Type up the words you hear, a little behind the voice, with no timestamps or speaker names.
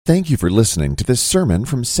Thank you for listening to this sermon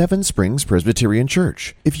from Seven Springs Presbyterian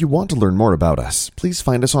Church. If you want to learn more about us, please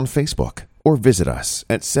find us on Facebook or visit us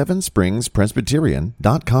at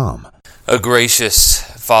sevenspringspresbyterian.com. O gracious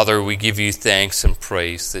Father, we give you thanks and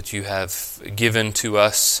praise that you have given to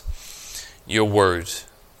us your word,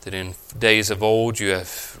 that in days of old you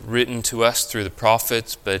have written to us through the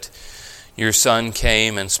prophets, but your Son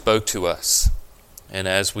came and spoke to us. And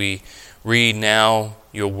as we read now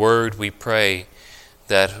your word, we pray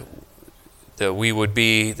that we would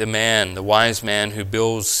be the wise man who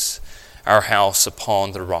builds our house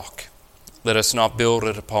upon the rock. Let us not build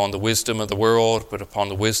it upon the wisdom of the world, but upon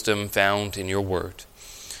the wisdom found in your word.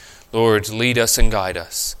 Lord, lead us and guide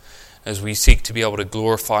us as we seek to be able to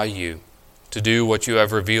glorify you, to do what you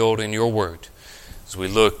have revealed in your word, as we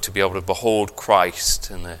look to be able to behold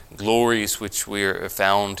Christ and the glories which we are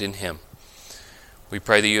found in him. We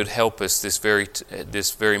pray that you would help us this very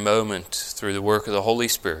moment through the work of the Holy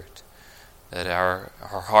Spirit, that our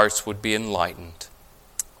hearts would be enlightened,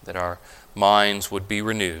 that our minds would be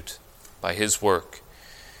renewed by his work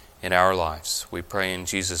in our lives. We pray in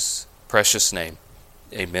Jesus' precious name.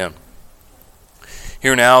 Amen.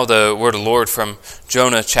 Hear now the word of the Lord from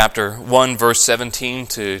Jonah chapter 1, verse 17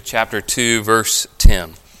 to chapter 2, verse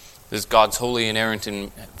 10. This is God's holy, inerrant,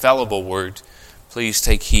 and infallible word. Please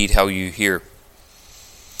take heed how you hear.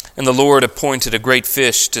 And the Lord appointed a great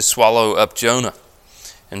fish to swallow up Jonah.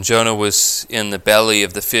 And Jonah was in the belly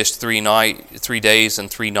of the fish 3 days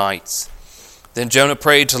and 3 nights. Then Jonah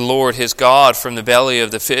prayed to the Lord his God from the belly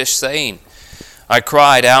of the fish, saying, I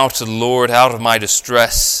cried out to the Lord out of my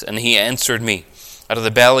distress, and he answered me. Out of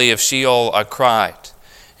the belly of Sheol I cried,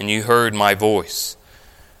 and you heard my voice.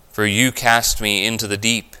 For you cast me into the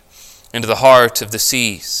deep, into the heart of the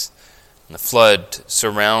seas, and the flood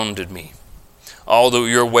surrounded me. Although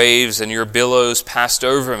your waves and your billows passed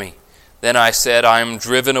over me, then I said, I am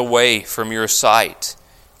driven away from your sight,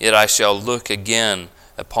 yet I shall look again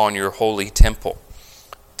upon your holy temple.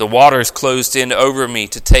 The waters closed in over me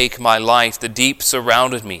to take my life. The deep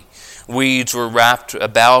surrounded me. Weeds were wrapped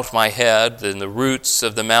about my head and the roots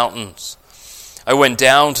of the mountains. I went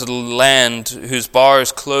down to the land whose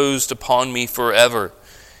bars closed upon me forever.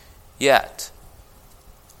 Yet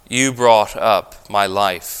you brought up my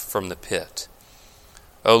life from the pit.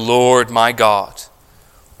 O Lord, my God,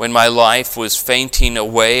 when my life was fainting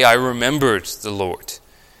away, I remembered the Lord,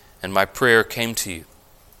 and my prayer came to you,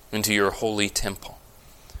 into your holy temple.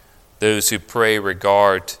 Those who pay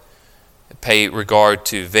regard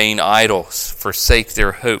to vain idols, forsake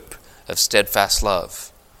their hope of steadfast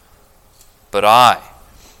love. But I,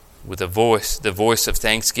 with the voice of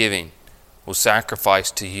thanksgiving, will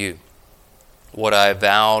sacrifice to you. What I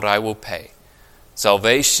vowed I will pay.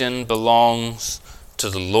 Salvation belongs to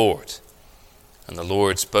the Lord. And the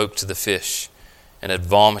Lord spoke to the fish, and had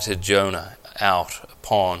vomited Jonah out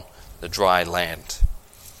upon the dry land.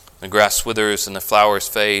 The grass withers and the flowers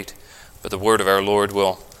fade, but the word of our Lord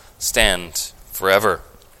will stand forever.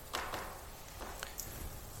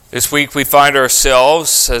 This week we find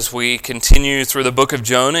ourselves, as we continue through the book of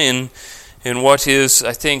Jonah, in what is,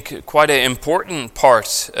 I think, quite an important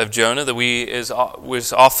part of Jonah that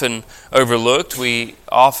was often overlooked. We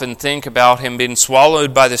often think about him being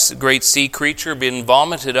swallowed by this great sea creature, being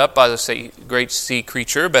vomited up by the great sea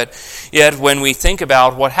creature, but yet when we think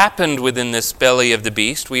about what happened within this belly of the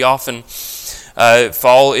beast, we often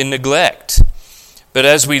fall in neglect. But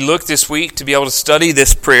as we look this week to be able to study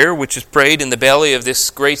this prayer, which is prayed in the belly of this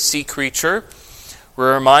great sea creature,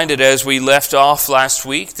 we're reminded, as we left off last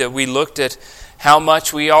week, that we looked at how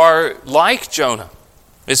much we are like Jonah,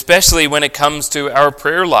 especially when it comes to our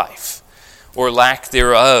prayer life, or lack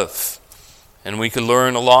thereof. And we could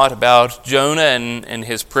learn a lot about Jonah and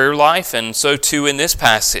his prayer life, and so too in this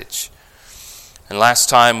passage. And last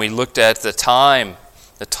time we looked at the timing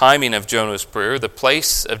of Jonah's prayer, the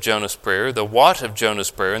place of Jonah's prayer, the what of Jonah's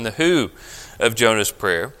prayer, and the who of Jonah's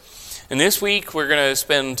prayer. And this week we're going to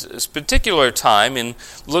spend a particular time in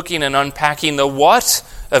looking and unpacking the what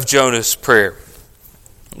of Jonah's prayer.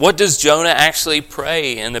 What does Jonah actually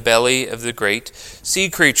pray in the belly of the great sea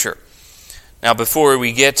creature? Now, before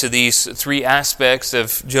we get to these 3 aspects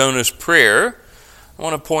of Jonah's prayer, I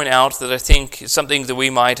want to point out that I think it's something that we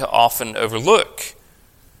might often overlook.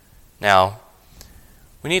 Now,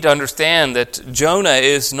 we need to understand that Jonah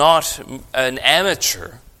is not an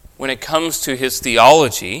amateur when it comes to his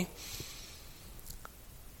theology.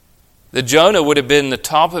 That Jonah would have been the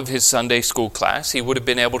top of his Sunday school class. He would have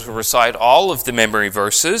been able to recite all of the memory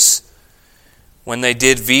verses. When they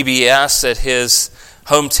did VBS at his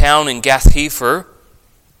hometown in Gath-Hepher,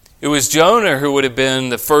 it was Jonah who would have been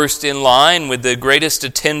the first in line with the greatest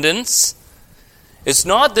attendance. It's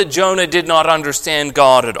not that Jonah did not understand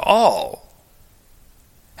God at all.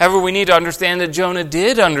 However, we need to understand that Jonah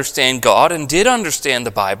did understand God and did understand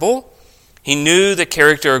the Bible. He knew the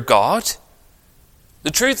character of God.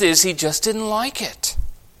 The truth is, he just didn't like it.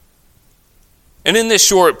 And in this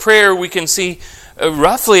short prayer, we can see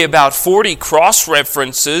roughly about 40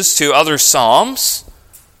 cross-references to other psalms.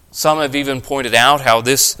 Some have even pointed out how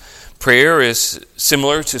this prayer is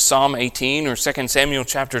similar to Psalm 18 or 2 Samuel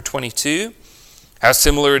chapter 22, how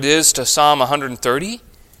similar it is to Psalm 130.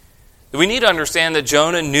 We need to understand that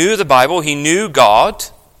Jonah knew the Bible, he knew God.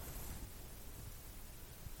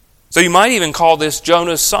 So you might even call this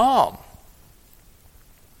Jonah's psalm.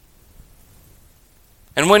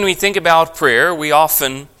 And when we think about prayer, we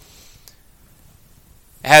often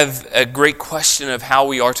have a great question of how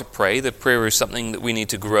we are to pray. That prayer is something that we need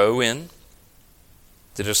to grow in.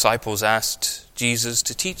 The disciples asked Jesus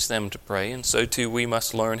to teach them to pray, and so too we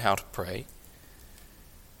must learn how to pray.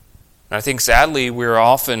 And I think sadly we're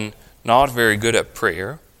often not very good at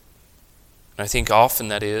prayer. And I think often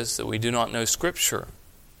that is that we do not know Scripture.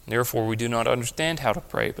 Therefore, we do not understand how to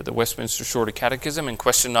pray. But the Westminster Shorter Catechism in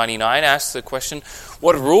question 99 asks the question,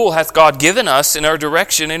 what rule hath God given us in our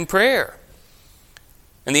direction in prayer?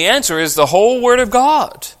 And the answer is the whole Word of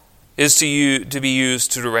God is to be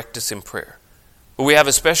used to direct us in prayer. But we have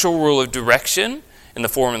a special rule of direction in the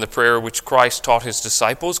form of the prayer which Christ taught his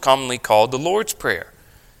disciples, commonly called the Lord's Prayer.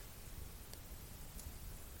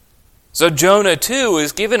 So Jonah too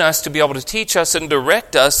is given us to be able to teach us and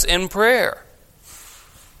direct us in prayer.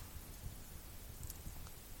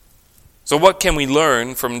 So what can we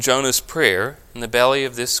learn from Jonah's prayer in the belly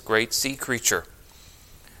of this great sea creature?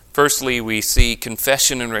 Firstly, we see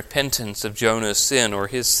confession and repentance of Jonah's sin or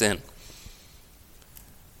his sin.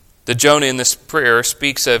 The Jonah in this prayer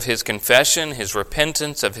speaks of his confession, his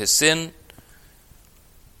repentance of his sin.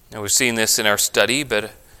 Now we've seen this in our study,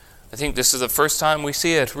 but I think this is the first time we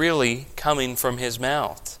see it really coming from his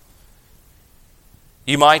mouth.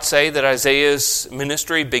 You might say that Isaiah's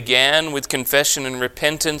ministry began with confession and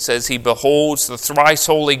repentance as he beholds the thrice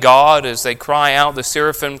holy God as they cry out, the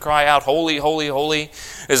seraphim cry out, holy, holy, holy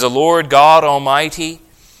is the Lord God Almighty.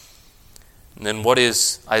 And then what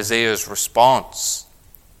is Isaiah's response?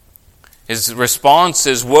 His response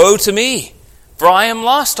is, woe to me, for I am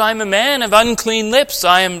lost, I am a man of unclean lips,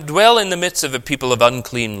 I dwell in the midst of a people of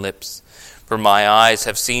unclean lips. For my eyes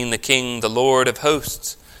have seen the King, the Lord of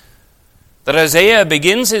hosts. That Isaiah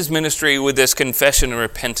begins his ministry with this confession and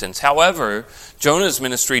repentance. However, Jonah's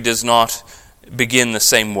ministry does not begin the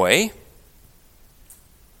same way.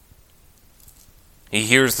 He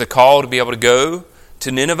hears the call to be able to go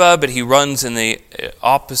to Nineveh, but he runs in the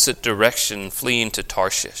opposite direction, fleeing to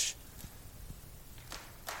Tarshish.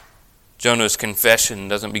 Jonah's confession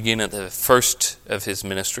doesn't begin at the first of his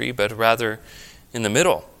ministry, but rather in the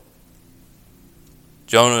middle.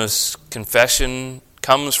 Jonah's confession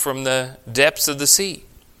comes from the depths of the sea.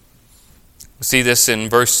 We see this in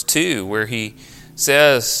verse 2 where he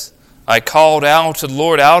says, I called out to the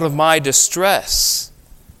Lord out of my distress.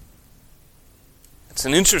 It's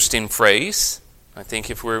an interesting phrase. I think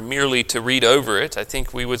if we're merely to read over it, I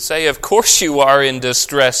think we would say, of course you are in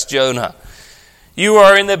distress, Jonah. You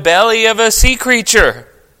are in the belly of a sea creature.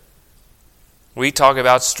 We talk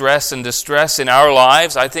about stress and distress in our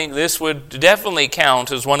lives. I think this would definitely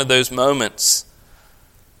count as one of those moments.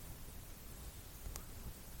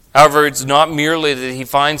 However, it's not merely that he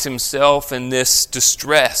finds himself in this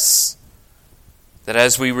distress, that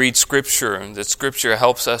as we read Scripture, that Scripture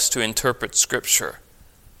helps us to interpret Scripture.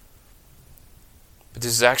 But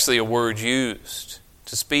this is actually a word used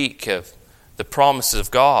to speak of the promises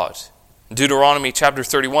of God. In Deuteronomy chapter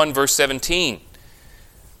 31, verse 17,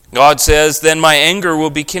 God says, Then my anger will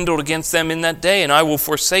be kindled against them in that day, and I will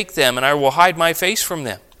forsake them, and I will hide my face from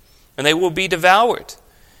them, and they will be devoured.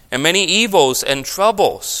 And many evils and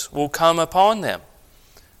troubles will come upon them,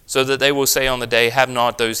 so that they will say on the day, Have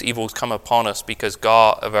not those evils come upon us, because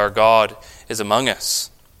God of our God is among us.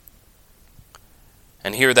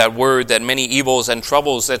 And here that word, that many evils and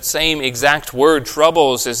troubles, that same exact word,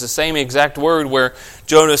 troubles, is the same exact word where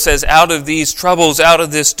Jonah says, out of these troubles, out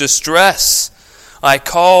of this distress, I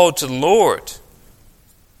called to the Lord.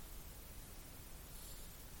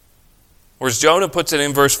 Or as Jonah puts it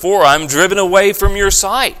in verse 4, I'm driven away from your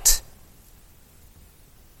sight.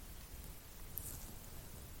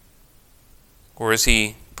 Or as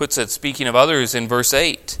he puts it, speaking of others in verse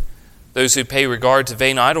 8, those who pay regard to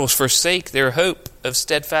vain idols forsake their hope of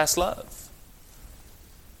steadfast love.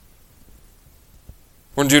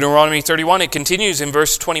 Or in Deuteronomy 31, it continues in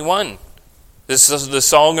verse 21. This is the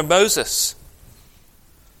Song of Moses.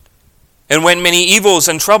 And when many evils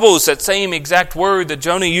and troubles, that same exact word that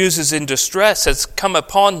Jonah uses in distress, has come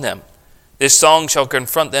upon them, this song shall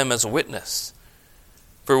confront them as a witness.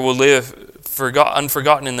 For it will live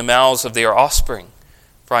unforgotten in the mouths of their offspring.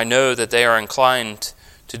 For I know that they are inclined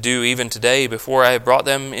to do even today before I have brought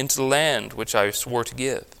them into the land which I swore to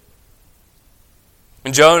give.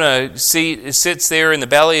 When Jonah sits there in the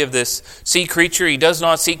belly of this sea creature, he does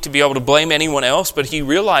not seek to be able to blame anyone else, but he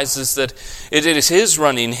realizes that it is his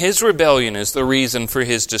running, his rebellion is the reason for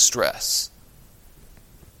his distress.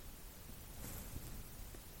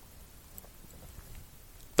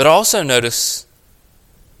 But also notice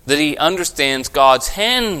that he understands God's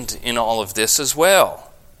hand in all of this as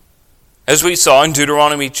well. As we saw in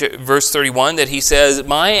Deuteronomy verse 31, that he says,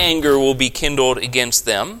 my anger will be kindled against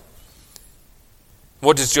them.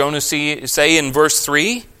 What does Jonah say in verse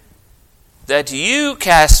 3? That you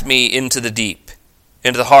cast me into the deep,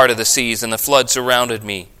 into the heart of the seas, and the flood surrounded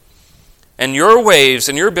me. And your waves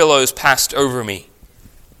and your billows passed over me.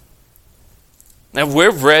 Now,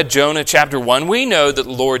 we've read Jonah chapter 1. We know that the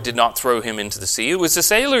Lord did not throw him into the sea. It was the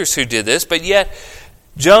sailors who did this, but yet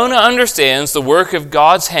Jonah understands the work of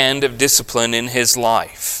God's hand of discipline in his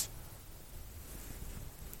life.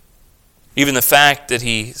 Even the fact that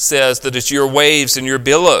he says that it's your waves and your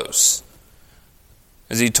billows,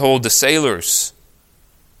 as he told the sailors,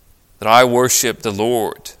 that I worship the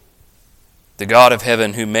Lord, the God of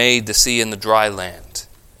heaven who made the sea and the dry land.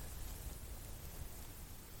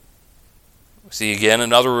 We see again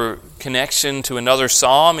another connection to another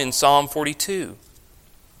psalm in Psalm 42.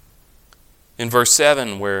 In verse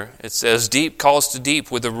 7, where it says, deep calls to deep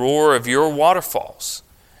with the roar of your waterfalls,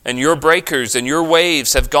 and your breakers and your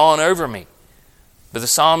waves have gone over me. But the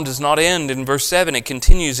psalm does not end in verse 7. It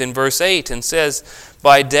continues in verse 8 and says,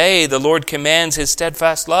 by day the Lord commands his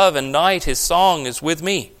steadfast love, and night his song is with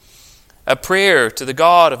me, a prayer to the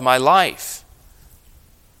God of my life.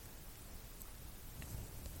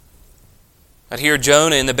 But here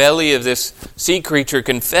Jonah, in the belly of this sea creature,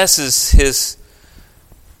 confesses his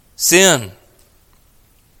sin,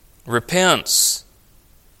 repents.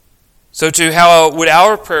 So too, how would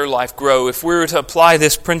our prayer life grow if we were to apply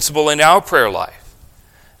this principle in our prayer life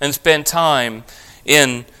and spend time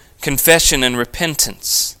in confession and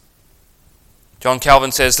repentance? John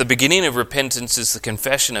Calvin says the beginning of repentance is the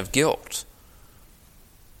confession of guilt.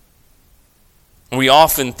 We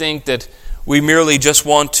often think that we merely just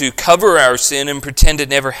want to cover our sin and pretend it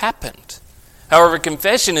never happened. However,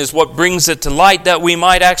 confession is what brings it to light that we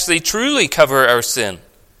might actually truly cover our sin.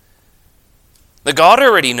 The God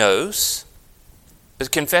already knows,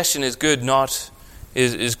 but confession is good,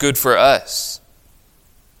 is good for us.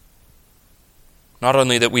 Not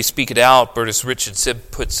only that we speak it out, but as Richard Sibb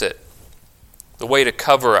puts it, the way to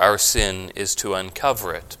cover our sin is to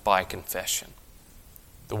uncover it by confession.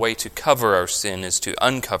 The way to cover our sin is to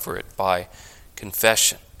uncover it by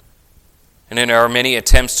confession. And in our many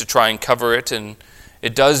attempts to try and cover it, and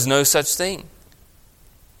it does no such thing.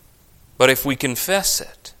 But if we confess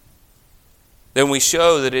it, then we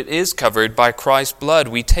show that it is covered by Christ's blood.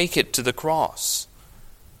 We take it to the cross.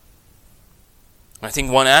 I think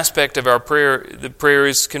one aspect of our prayer, the prayer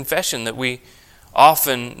is confession, that we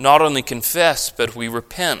often not only confess, but we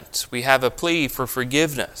repent. We have a plea for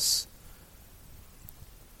forgiveness.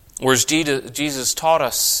 Whereas Jesus taught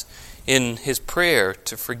us in his prayer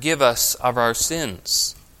to forgive us of our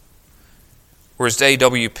sins. Whereas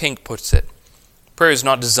A.W. Pink puts it, prayer is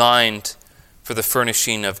not designed for the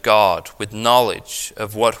furnishing of God with knowledge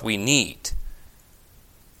of what we need,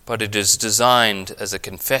 but it is designed as a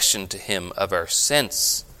confession to him of our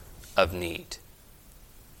sense of need.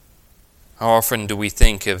 How often do we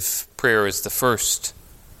think of prayer as the first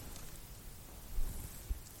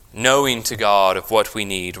knowing to God of what we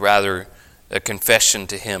need, rather a confession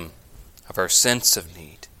to him of our sense of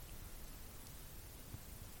need?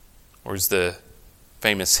 Or as the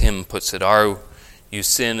famous hymn puts it, are you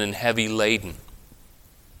sin and heavy laden?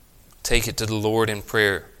 Take it to the Lord in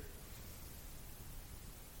prayer.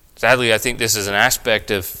 Sadly, I think this is an aspect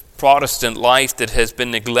of Protestant life that has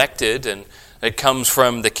been neglected, and it comes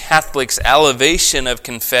from the Catholics' elevation of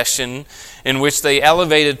confession, in which they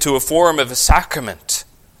elevate it to a form of a sacrament.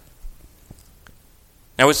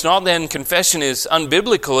 Now, it's not then confession is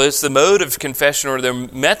unbiblical, it's the mode of confession or their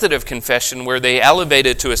method of confession where they elevate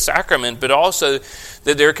it to a sacrament, but also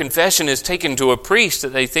that their confession is taken to a priest,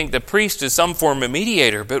 that they think the priest is some form of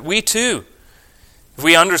mediator. But we too, if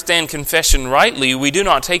we understand confession rightly, we do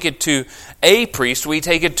not take it to a priest, we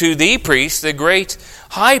take it to the priest, the great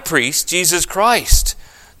high priest, Jesus Christ,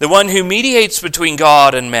 the one who mediates between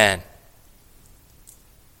God and man.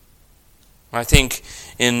 I think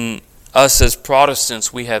in Us as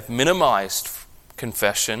Protestants, we have minimized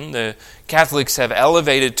confession. The Catholics have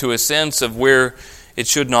elevated to a sense of where it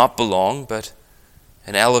should not belong,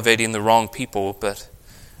 and elevating the wrong people, but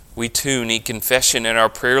we too need confession in our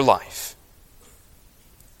prayer life.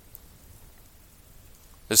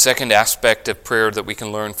 The second aspect of prayer that we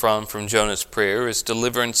can learn from Jonah's prayer is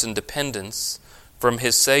deliverance and dependence from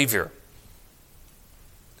his Savior.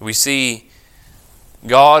 We see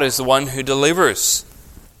God is the one who delivers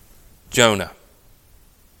Jonah.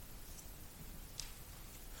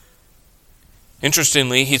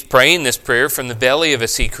 Interestingly, he's praying this prayer from the belly of a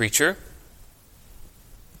sea creature.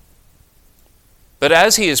 But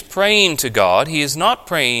as he is praying to God, he is not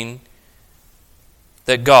praying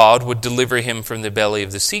that God would deliver him from the belly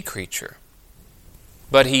of the sea creature.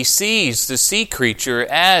 But he sees the sea creature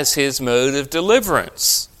as his mode of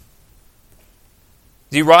deliverance.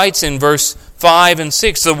 He writes in verse 5 and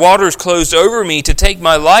 6, "The waters closed over me to take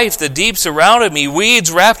my life. The deep surrounded me.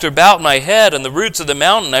 Weeds wrapped about my head. On the roots of the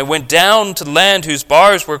mountain I went down to land whose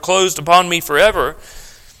bars were closed upon me forever.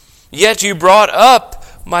 Yet you brought up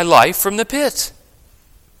my life from the pit,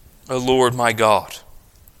 O Lord my God."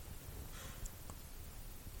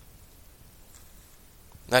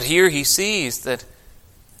 Now here he sees that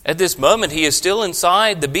at this moment he is still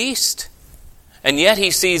inside the beast. And yet he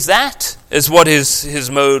sees that as what is his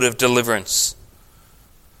mode of deliverance.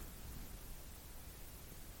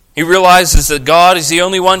 He realizes that God is the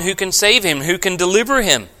only one who can save him, who can deliver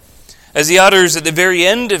him. As he utters at the very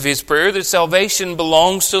end of his prayer that salvation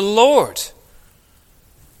belongs to the Lord.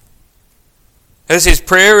 As his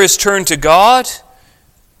prayer is turned to God,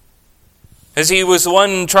 as he was the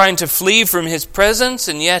one trying to flee from his presence,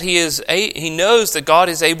 and yet he knows that God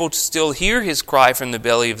is able to still hear his cry from the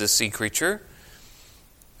belly of the sea creature,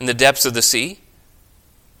 in the depths of the sea.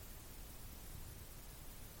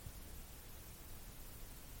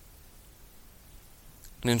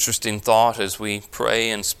 An interesting thought as we pray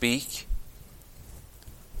and speak.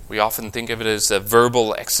 We often think of it as a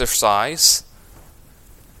verbal exercise.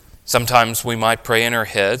 Sometimes we might pray in our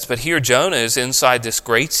heads, but here Jonah is inside this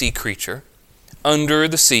great sea creature, under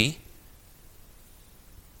the sea.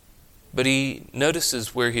 But he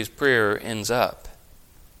notices where his prayer ends up.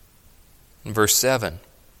 In verse 7.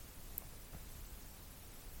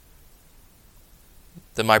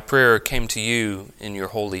 "That my prayer came to you in your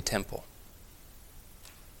holy temple."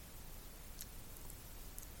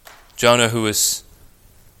 Jonah, who was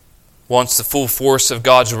once the full force of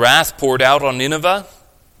God's wrath poured out on Nineveh,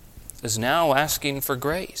 is now asking for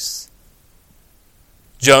grace.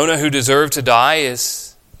 Jonah, who deserved to die,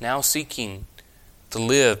 is now seeking to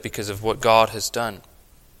live because of what God has done.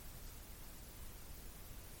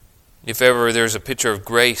 If ever there's a picture of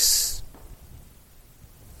grace,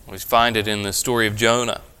 we find it in the story of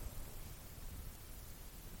Jonah.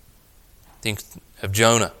 Think of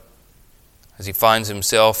Jonah as he finds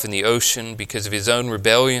himself in the ocean because of his own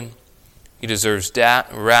rebellion. He deserves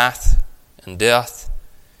wrath and death.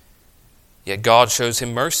 Yet God shows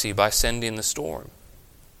him mercy by sending the storm.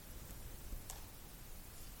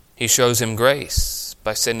 He shows him grace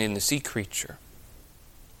by sending the sea creature.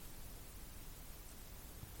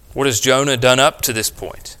 What has Jonah done up to this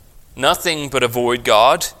point? Nothing but avoid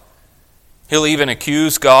God. He'll even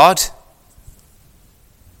accuse God.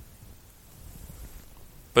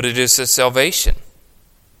 But it is a salvation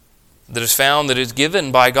that is found, that is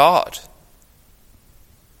given by God.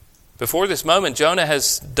 Before this moment, Jonah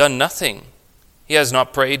has done nothing. He has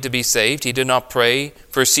not prayed to be saved. He did not pray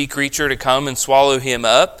for a sea creature to come and swallow him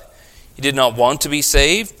up. He did not want to be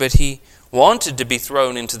saved, but he wanted to be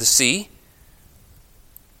thrown into the sea.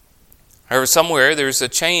 However, somewhere there's a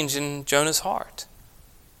change in Jonah's heart.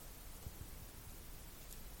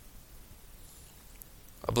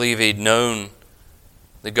 I believe he'd known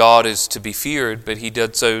that God is to be feared, but he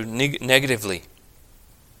did so negatively.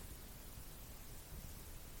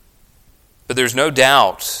 But there's no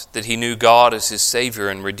doubt that he knew God as his Savior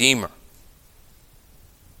and Redeemer.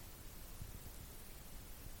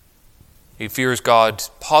 He fears God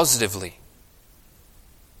positively.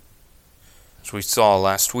 As we saw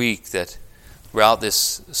last week, that throughout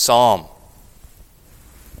this psalm,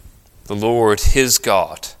 the Lord his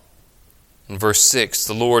God. In verse 6,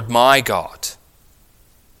 the Lord my God.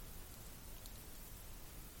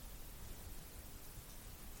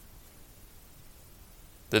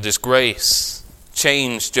 That his grace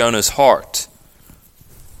changed Jonah's heart.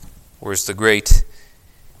 Whereas the great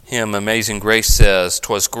hymn, Amazing Grace, says,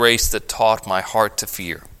 "'Twas grace that taught my heart to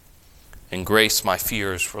fear, and grace my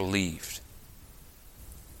fears relieved."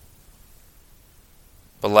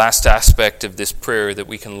 The last aspect of this prayer that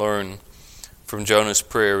we can learn from Jonah's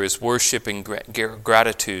prayer is worship and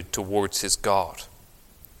gratitude towards his God.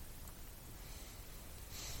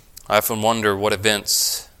 I often wonder what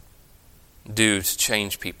events do to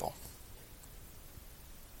change people.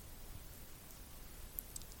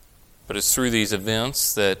 But it's through these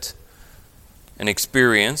events and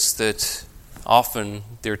experience that often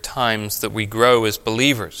there are times that we grow as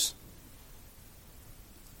believers.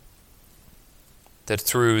 That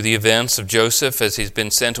through the events of Joseph, as he's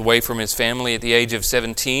been sent away from his family at the age of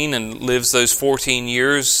 17 and lives those 14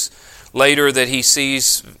 years later, that he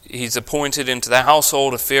sees he's appointed into the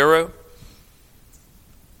household of Pharaoh.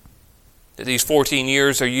 That these 14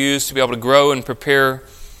 years are used to be able to grow and prepare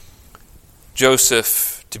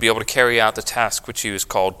Joseph to be able to carry out the task which he was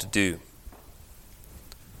called to do.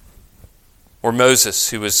 Or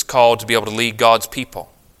Moses, who was called to be able to lead God's people,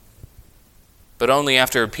 but only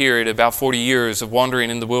after a period of about 40 years of wandering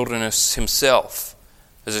in the wilderness himself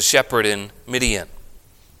as a shepherd in Midian.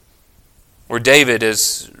 Or David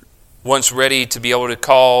is once ready to be able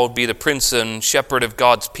to be the prince and shepherd of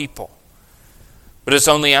God's people. But it's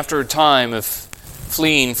only after a time of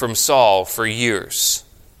fleeing from Saul for years.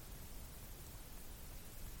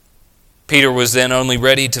 Peter was then only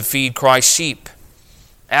ready to feed Christ's sheep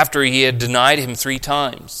after he had denied him 3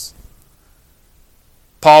 times.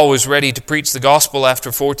 Paul was ready to preach the gospel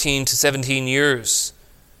after 14 to 17 years.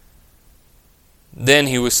 Then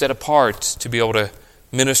he was set apart to be able to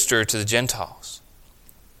minister to the Gentiles.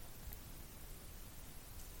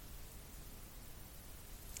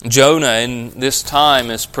 Jonah in this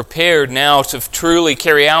time is prepared now to truly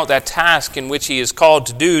carry out that task in which he is called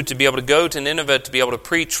to do, to be able to go to Nineveh, to be able to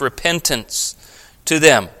preach repentance to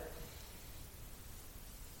them.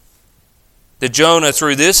 That Jonah,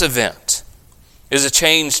 through this event, is a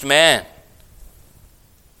changed man.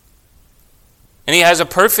 And he has a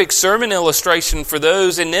perfect sermon illustration for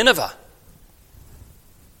those in Nineveh.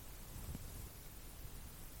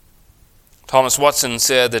 Thomas Watson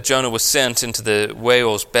said that Jonah was sent into the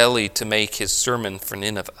whale's belly to make his sermon for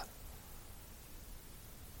Nineveh.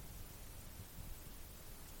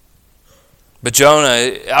 But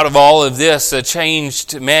Jonah, out of all of this, a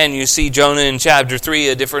changed man. You see Jonah in chapter 3,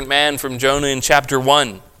 a different man from Jonah in chapter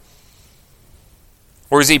 1.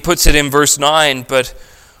 Or as he puts it in verse 9, but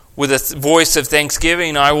with a voice of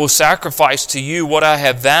thanksgiving, I will sacrifice to you what I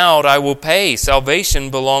have vowed, I will pay. Salvation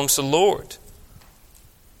belongs to the Lord.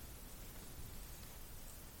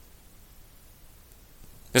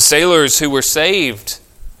 The sailors who were saved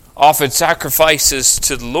offered sacrifices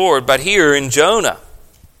to the Lord, but here in Jonah,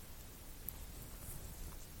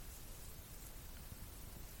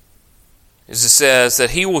 as it says that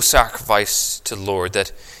he will sacrifice to the Lord,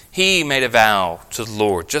 that he made a vow to the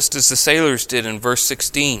Lord, just as the sailors did in verse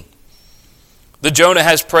 16. The Jonah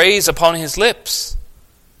has praise upon his lips.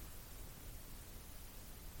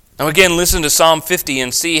 Now again, listen to Psalm 50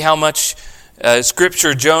 and see how much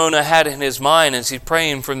scripture Jonah had in his mind as he's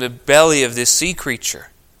praying from the belly of this sea creature.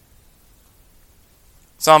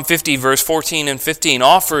 Psalm 50, verse 14 and 15,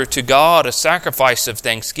 offer to God a sacrifice of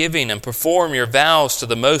thanksgiving and perform your vows to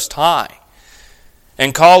the Most High.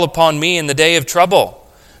 And call upon me in the day of trouble,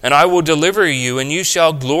 and I will deliver you, and you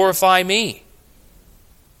shall glorify me.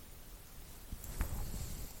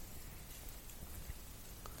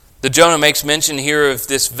 The Jonah makes mention here of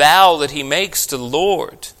this vow that he makes to the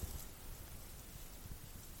Lord.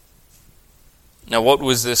 Now, what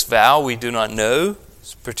was this vow? We do not know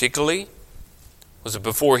particularly. Was it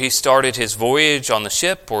before he started his voyage on the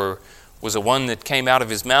ship, or was it one that came out of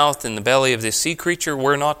his mouth in the belly of this sea creature?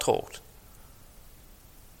 We're not told.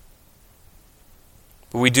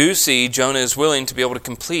 But we do see Jonah is willing to be able to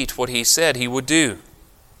complete what he said he would do.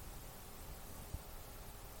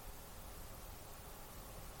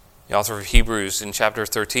 The author of Hebrews in chapter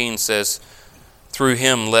 13 says, through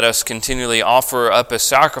him let us continually offer up a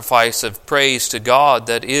sacrifice of praise to God,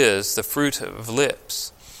 that is the fruit of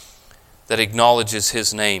lips that acknowledges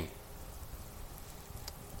his name.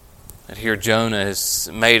 And here Jonah has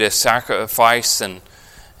made a sacrifice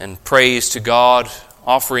and praise to God,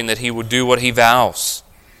 offering that he would do what he vows.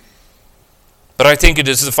 But I think it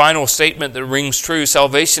is the final statement that rings true.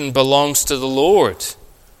 Salvation belongs to the Lord.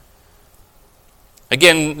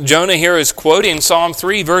 Again, Jonah here is quoting Psalm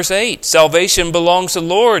 3, verse 8. Salvation belongs to the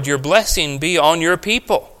Lord. Your blessing be on your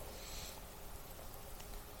people.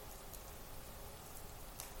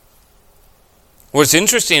 What's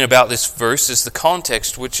interesting about this verse is the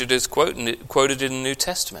context which it is quoted in the New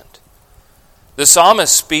Testament. The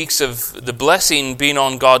psalmist speaks of the blessing being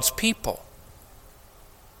on God's people.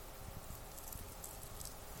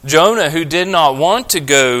 Jonah, who did not want to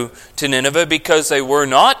go to Nineveh because they were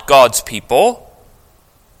not God's people,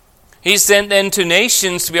 He's sent then to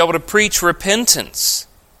nations to be able to preach repentance.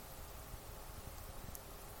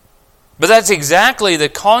 But that's exactly the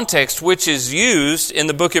context which is used in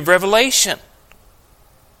the book of Revelation.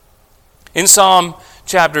 In Psalm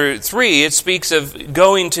chapter 3, it speaks of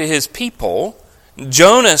going to his people.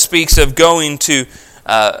 Jonah speaks of going to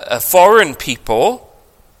a foreign people.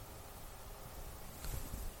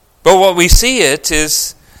 But what we see it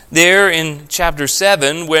is there in chapter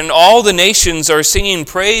 7, when all the nations are singing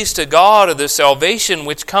praise to God of the salvation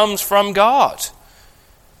which comes from God.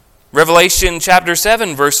 Revelation chapter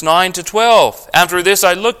 7, verse 9 to 12. After this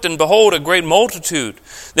I looked, and behold, a great multitude,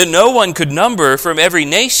 that no one could number, from every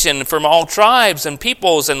nation, from all tribes and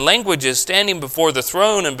peoples and languages, standing before the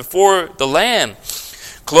throne and before the Lamb,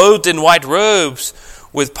 clothed in white robes,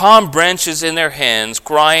 with palm branches in their hands,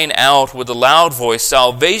 crying out with a loud voice,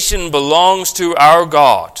 Salvation belongs to our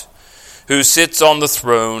God, who sits on the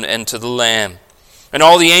throne, and to the Lamb. And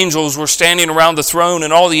all the angels were standing around the throne,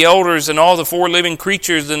 and all the elders and all the four living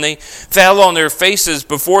creatures, and they fell on their faces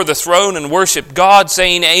before the throne and worshiped God,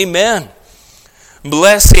 saying, Amen.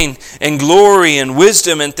 Blessing and glory and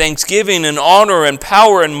wisdom and thanksgiving and honor and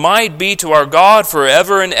power and might be to our God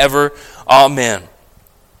forever and ever. Amen.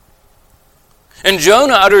 And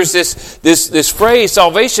Jonah utters this phrase,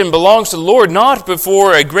 salvation belongs to the Lord, not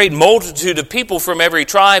before a great multitude of people from every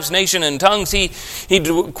tribe, nation, and tongues. He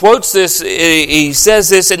quotes this, he says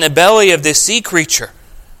this in the belly of this sea creature.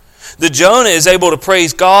 That Jonah is able to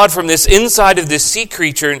praise God from this inside of this sea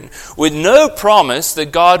creature with no promise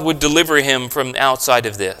that God would deliver him from outside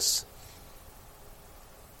of this.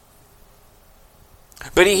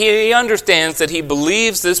 But he understands that he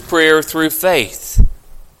believes this prayer through faith.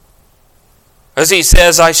 As he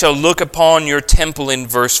says, I shall look upon your temple in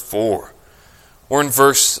verse 4. Or in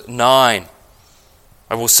verse 9,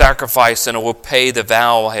 I will sacrifice and I will pay the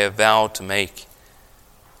vow I have vowed to make.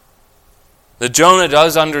 That Jonah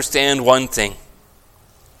does understand one thing.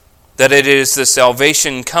 That it is the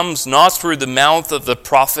salvation comes not through the mouth of the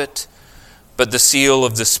prophet, but the seal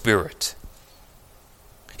of the Spirit.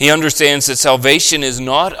 He understands that salvation is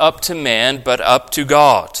not up to man, but up to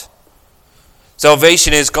God.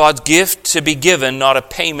 Salvation is God's gift to be given, not a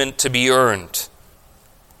payment to be earned.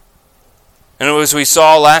 And as we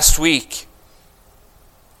saw last week,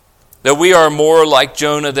 that we are more like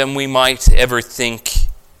Jonah than we might ever think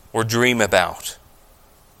or dream about.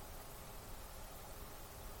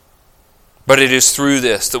 But it is through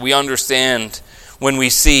this that we understand when we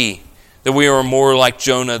see that we are more like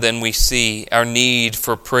Jonah than we see our need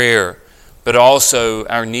for prayer, but also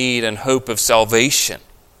our need and hope of salvation.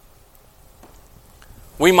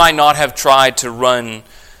 We might not have tried to run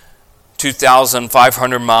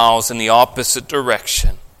 2,500 miles in the opposite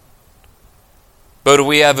direction, but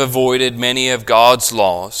we have avoided many of God's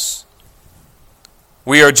laws.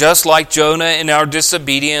 We are just like Jonah in our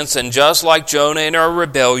disobedience and just like Jonah in our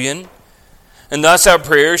rebellion, and thus our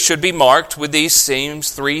prayers should be marked with these same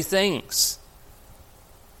three things.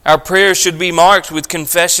 Our prayers should be marked with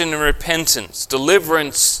confession and repentance,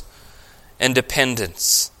 deliverance and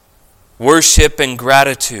dependence, worship and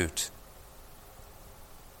gratitude.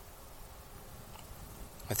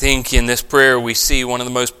 I think in this prayer we see one of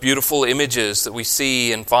the most beautiful images that we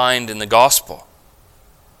see and find in the gospel.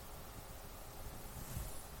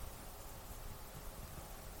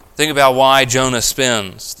 Think about why Jonah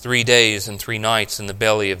spends 3 days and 3 nights in the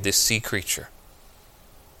belly of this sea creature.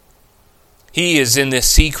 He is in this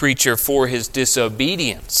sea creature for his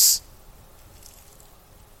disobedience.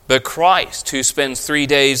 But Christ, who spends 3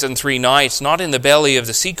 days and 3 nights not in the belly of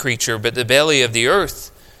the sea creature, but the belly of the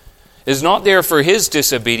earth, is not there for his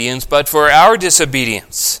disobedience, but for our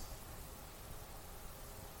disobedience.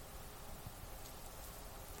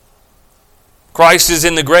 Christ is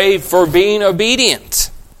in the grave for being obedient.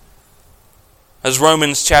 As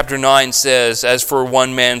Romans chapter 9 says, as for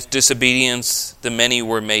one man's disobedience, the many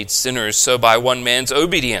were made sinners, so by one man's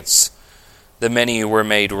obedience, the many were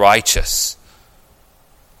made righteous.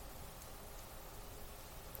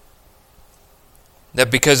 That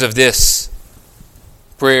because of this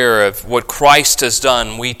prayer of what Christ has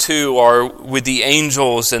done, we too are with the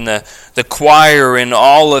angels and the choir in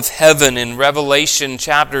all of heaven in Revelation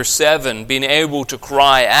chapter 7, being able to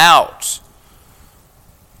cry out.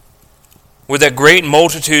 With that great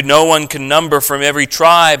multitude no one can number, from every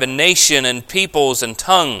tribe and nation and peoples and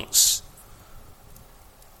tongues.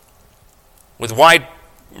 With white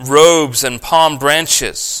robes and palm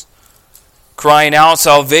branches, crying out,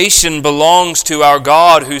 salvation belongs to our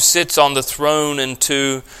God who sits on the throne and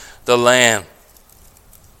to the Lamb.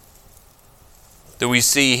 That we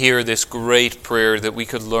see here this great prayer that we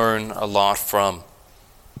could learn a lot from.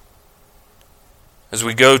 as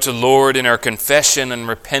we go to Lord in our confession and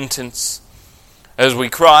repentance, as we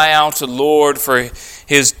cry out to Lord for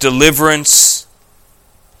His deliverance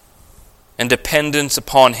and dependence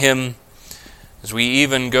upon Him, as we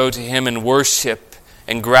even go to Him in worship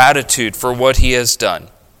and gratitude for what He has done.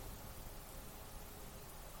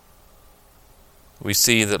 We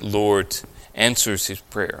see that Lord answers His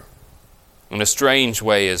prayer in a strange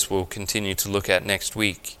way, as we'll continue to look at next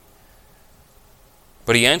week.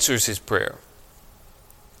 But He answers His prayer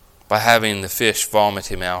by having the fish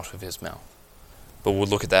vomit Him out of His mouth. But we'll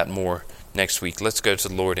look at that more next week. Let's go to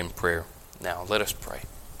the Lord in prayer now. Let us pray.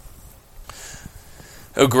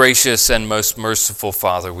 O gracious and most merciful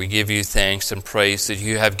Father, we give You thanks and praise that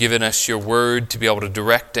You have given us Your word to be able to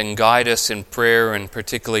direct and guide us in prayer, and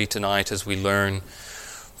particularly tonight as we learn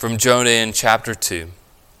from Jonah in chapter 2.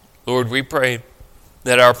 Lord, we pray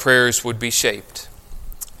that our prayers would be shaped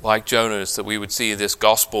like Jonah's, that we would see this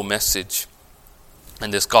gospel message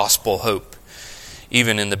and this gospel hope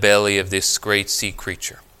even in the belly of this great sea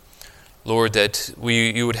creature. Lord, that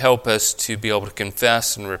You would help us to be able to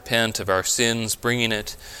confess and repent of our sins, bringing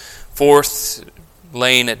it forth,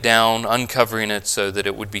 laying it down, uncovering it so that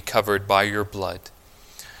it would be covered by Your blood.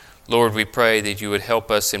 Lord, we pray that You would help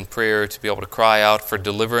us in prayer to be able to cry out for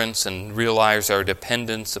deliverance and realize our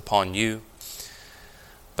dependence upon You.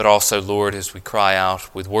 But also, Lord, as we cry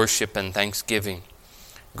out with worship and thanksgiving,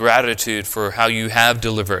 gratitude for how You have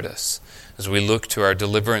delivered us, as we look to our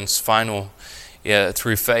deliverance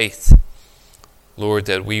through faith, Lord,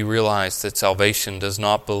 that we realize that salvation does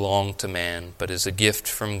not belong to man, but is a gift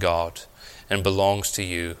from God and belongs to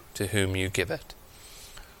You, to whom You give it.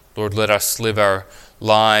 Lord, let us live our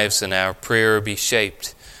lives and our prayer be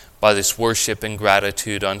shaped by this worship and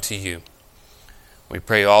gratitude unto You. We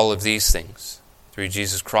pray all of these things through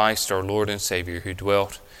Jesus Christ, our Lord and Savior, who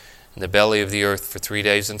dwelt in the belly of the earth for 3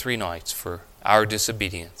 days and 3 nights for our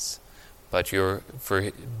disobedience, but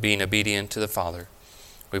for being obedient to the Father.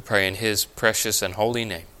 We pray in His precious and holy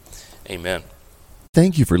name. Amen.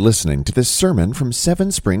 Thank you for listening to this sermon from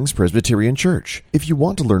Seven Springs Presbyterian Church. If you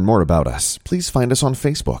want to learn more about us, please find us on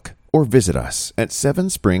Facebook or visit us at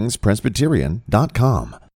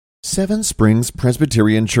sevenspringspresbyterian.com. Seven Springs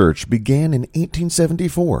Presbyterian Church began in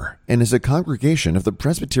 1874 and is a congregation of the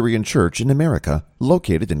Presbyterian Church in America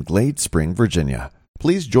located in Glade Spring, Virginia.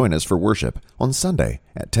 Please join us for worship on Sunday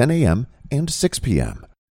at 10 a.m. and 6 p.m.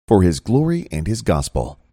 for His glory and His gospel.